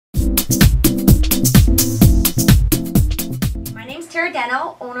Tara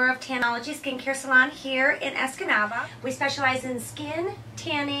Deno, owner of Tanology Skincare Salon here in Escanaba. We specialize in skin,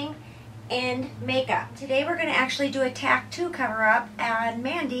 tanning, and makeup. Today we're going to actually do a tattoo cover-up on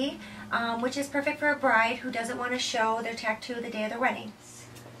Mandy, which is perfect for a bride who doesn't want to show their tattoo the day of their wedding.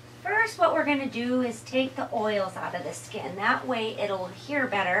 First, what we're going to do is take the oils out of the skin. That way it'll adhere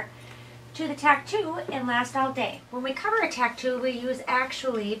better to the tattoo and last all day. When we cover a tattoo, we use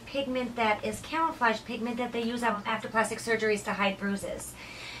actually pigment that is camouflage pigment that they use after plastic surgeries to hide bruises.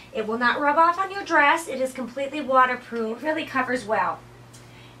 It will not rub off on your dress. It is completely waterproof. It really covers well.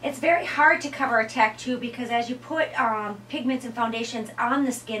 It's very hard to cover a tattoo because as you put pigments and foundations on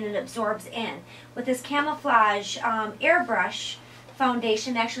the skin, it absorbs in. With this camouflage airbrush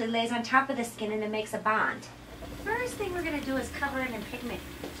foundation, it actually lays on top of the skin and it makes a bond. First thing we're going to do is cover it in pigment.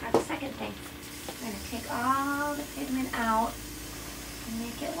 The second thing, we're going to take all the pigment out and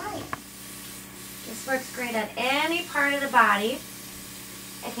make it white. This works great on any part of the body.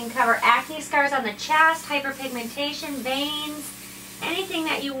 It can cover acne scars on the chest, hyperpigmentation, veins, anything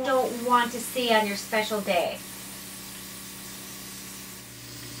that you don't want to see on your special day.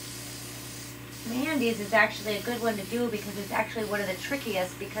 Mandy's is actually a good one to do because it's actually one of the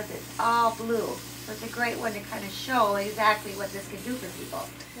trickiest because it's all blue. So it's a great one to kind of show exactly what this can do for people.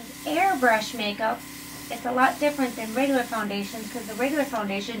 With airbrush makeup, it's a lot different than regular foundations because the regular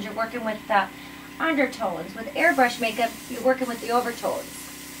foundations you're working with the undertones. With airbrush makeup, you're working with the overtones.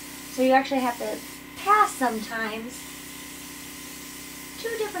 So you actually have to pass sometimes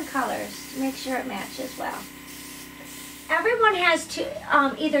two different colors to make sure it matches well. Everyone has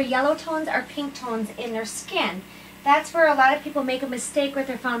either yellow tones or pink tones in their skin. That's where a lot of people make a mistake with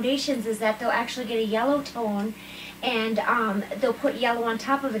their foundations, is that they'll actually get a yellow tone and they'll put yellow on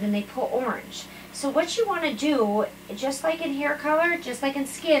top of it and they put orange. So what you want to do, just like in hair color, just like in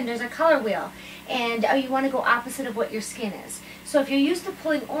skin, there's a color wheel. And you want to go opposite of what your skin is. So if you're used to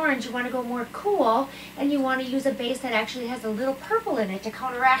pulling orange, you want to go more cool and you want to use a base that actually has a little purple in it to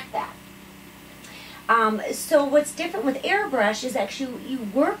counteract that. So what's different with airbrush is actually you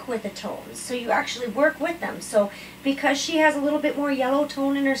work with the tones. So you actually work with them. So because she has a little bit more yellow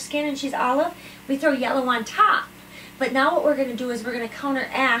tone in her skin and she's olive, we throw yellow on top. But now what we're going to do is we're going to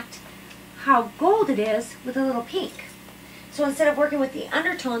counteract how gold it is with a little pink. So instead of working with the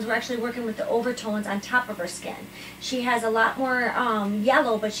undertones, we're actually working with the overtones on top of her skin. She has a lot more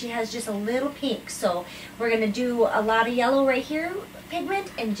yellow, but she has just a little pink. So we're going to do a lot of yellow right here,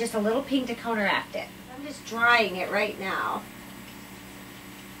 pigment, and just a little pink to counteract it. I'm just drying it right now.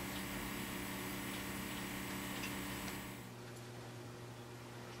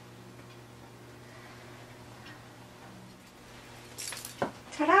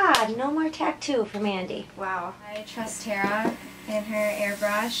 Ta-da! No more tattoo for Mandy. Wow. I trust Tara and her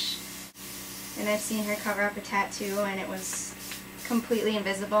airbrush, and I've seen her cover up a tattoo and it was completely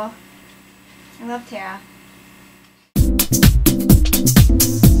invisible. I love Tara.